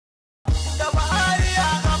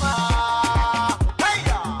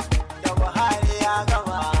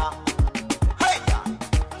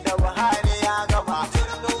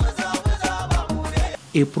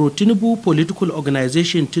A pro-Tinubu political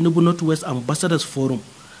organization, Tinubu Northwest Ambassadors Forum,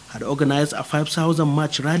 had organized a 5,000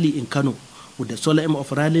 march rally in Kano with the sole aim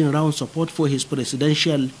of rallying around support for his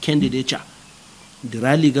presidential candidature. The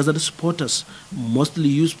rally gathered supporters, mostly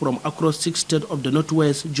youth from across 6 states of the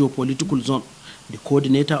Northwest geopolitical zone. The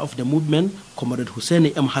coordinator of the movement, Comrade Hussein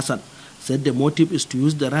M. Hassan, said the motive is to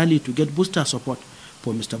use the rally to get booster support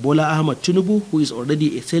for Mr. Bola Ahmed Tinubu, who is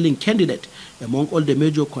already a selling candidate among all the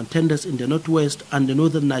major contenders in the Northwest and the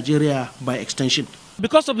Northern Nigeria by extension.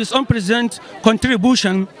 Because of his unprecedented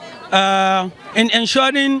contribution in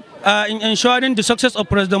ensuring the success of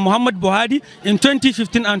President Muhammad Buhari in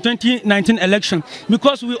 2015 and 2019 election,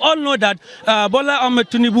 because we all know that Bola Ahmed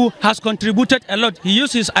Tinubu has contributed a lot. He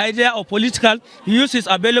used his idea of political, he used his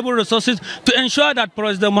available resources to ensure that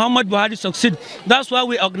President Muhammad Buhari succeed. That's why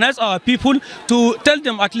we organize our people to tell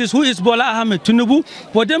them at least who is Bola Ahmed Tinubu,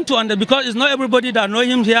 for them to understand, because it's not everybody that know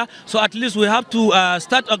him here, so at least we have to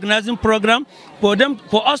start organizing program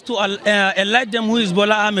for us to enlighten them who is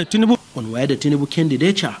Bola Ahmed Tinubu. On why the Tinubu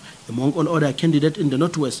candidature, among all other candidates in the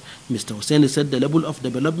Northwest, Mr. Hussein said the level of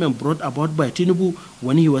development brought about by Tinubu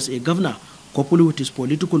when he was a governor, coupled with his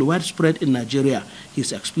political widespread in Nigeria,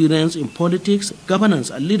 his experience in politics, governance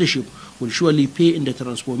and leadership will surely pay in the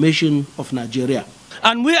transformation of Nigeria.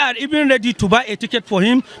 And we are even ready to buy a ticket for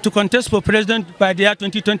him to contest for president by the year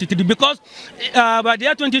 2023, because by the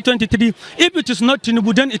year 2023, if it is not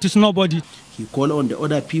Tinubu, then it is nobody. He called on the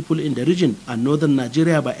other people in the region and northern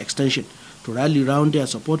Nigeria by extension to rally round their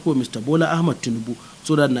support for Mr. Bola Ahmed Tinubu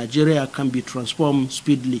so that Nigeria can be transformed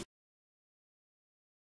speedily.